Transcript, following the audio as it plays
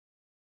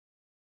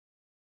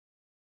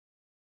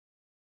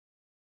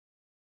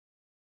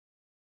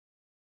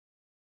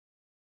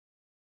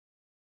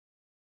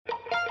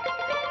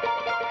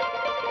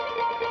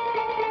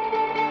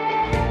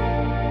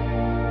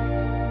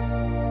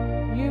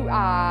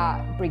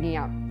are bringing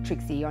up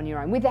Trixie on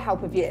your own with the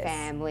help of your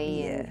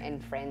family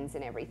and friends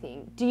and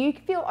everything. Do you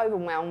feel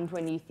overwhelmed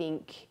when you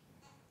think,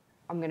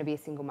 I'm going to be a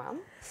single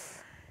mum?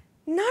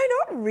 No,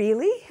 not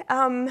really.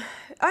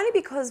 Only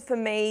because for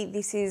me,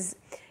 this is,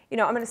 you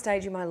know, I'm at a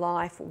stage in my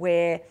life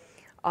where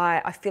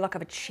I feel like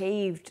I've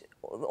achieved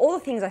all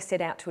the things I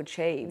set out to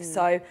achieve.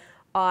 So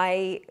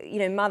you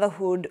know,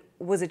 motherhood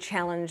was a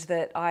challenge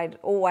that I'd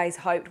always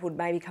hoped would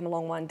maybe come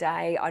along one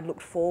day. I'd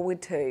looked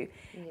forward to,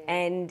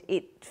 and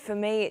for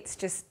me,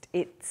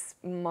 it's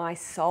my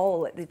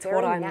soul. It's very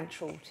what I'm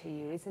natural to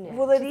you, isn't it?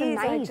 Well, it is.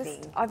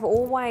 Amazing. I've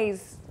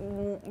always,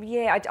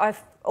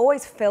 I've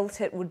always felt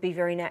it would be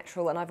very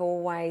natural, and I've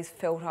always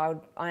felt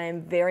I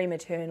am very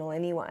maternal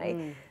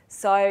anyway.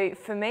 So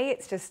for me,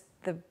 it's just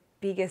the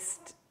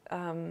biggest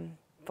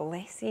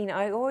blessing.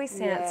 I always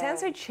it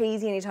sounds so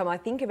cheesy anytime I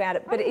think about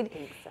it, but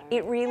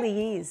it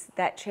really is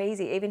that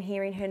cheesy. Even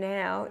hearing her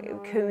now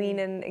cooing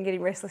and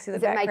getting restless in the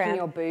background. Is it making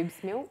your boobs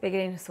milk? They're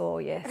getting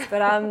sore, yes.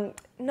 But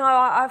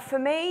no, for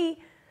me,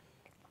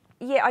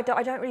 I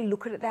don't really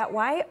look at it that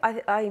way.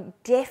 I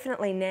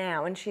definitely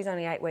now, and she's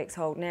only 8 weeks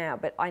old now,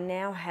 but I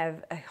now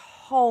have a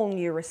whole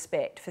new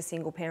respect for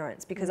single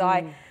parents because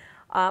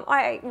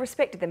I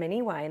respected them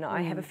anyway, and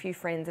I have a few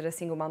friends that are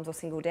single mums or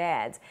single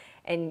dads,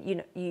 and you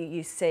know,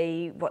 you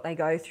see what they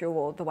go through,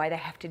 or the way they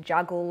have to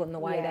juggle, and the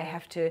way they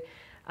have to, you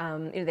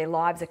know, their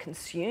lives are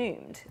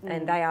consumed,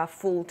 and they are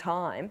full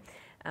time,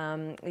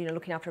 you know,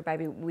 looking after a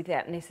baby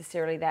without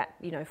necessarily that,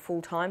 you know,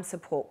 full time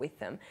support with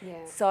them.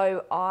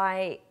 So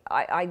I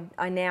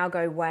now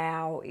go,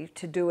 wow,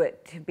 to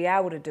be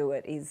able to do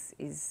it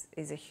is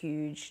a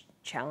huge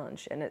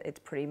challenge, and it's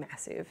pretty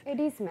massive. It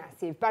is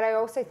massive, but I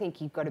also think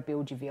you've got to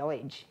build your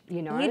village,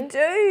 you know. You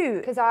do.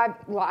 Because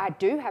I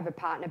do have a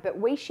partner, but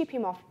we ship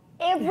him off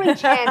every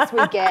chance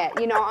we get.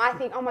 You know, I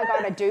think, oh my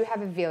God, I do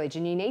have a village,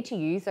 and you need to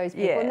use those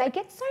people. And they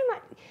get so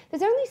much,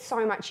 there's only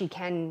so much you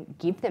can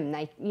give them.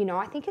 You know,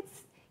 I think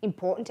it's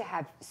important to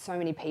have so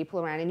many people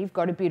around, and you've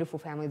got a beautiful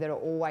family that are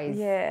always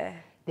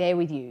there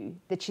with you,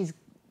 that she's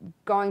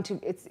going to,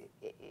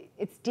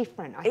 it's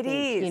different, I think. It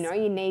is. You know,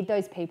 you need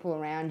those people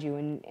around you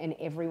and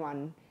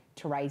everyone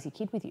to raise your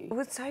kid with you.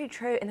 Well, it's so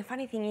true. And the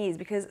funny thing is,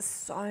 because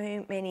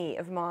so many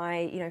of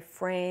my, you know,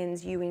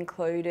 friends, you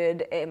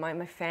included,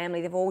 my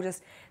family,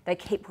 they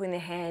keep putting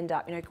their hand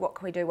up, you know, what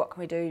can we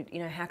do, you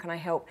know, how can I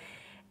help?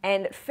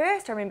 And at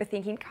first I remember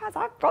thinking, guys,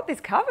 I've got this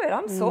covered,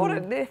 I'm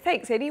sorted,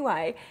 thanks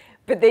anyway.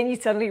 But then you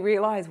suddenly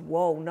realise,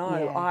 whoa,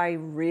 no, I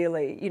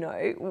really, you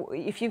know,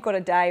 if you've got a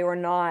day or a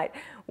night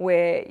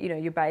where, you know,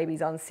 your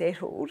baby's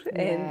unsettled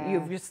and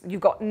you've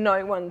got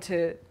no one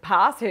to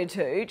pass her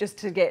to, just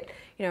to get,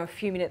 you know, a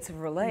few minutes of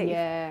relief.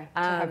 Yeah,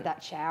 to have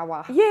that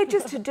shower. Yeah,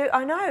 just to do,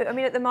 I know. I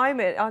mean, at the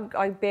moment,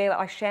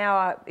 I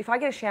shower, if I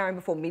get a shower in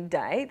before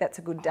midday, that's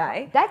a good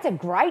day. That's a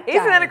great day.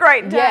 Isn't that a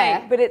great day?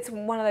 Yeah. But it's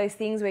one of those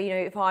things where, you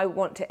know, if I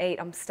want to eat,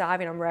 I'm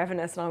starving, I'm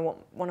ravenous, and I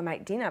want to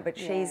make dinner, but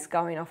she's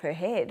going off her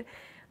head.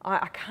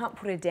 I can't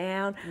put her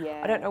down.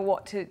 I don't know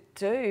what to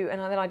do,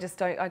 and then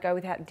I go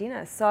without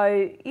dinner.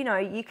 So, you know,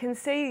 you can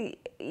see,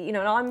 you know,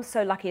 and I'm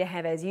so lucky to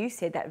have, as you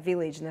said, that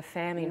village and the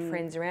family and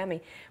friends around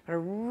me, but I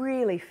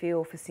really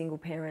feel for single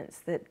parents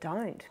that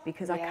don't,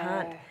 because I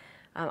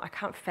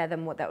can't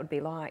fathom what that would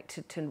be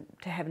like to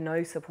have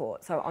no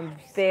support. So I'm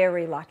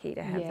very lucky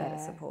to have that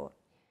as support.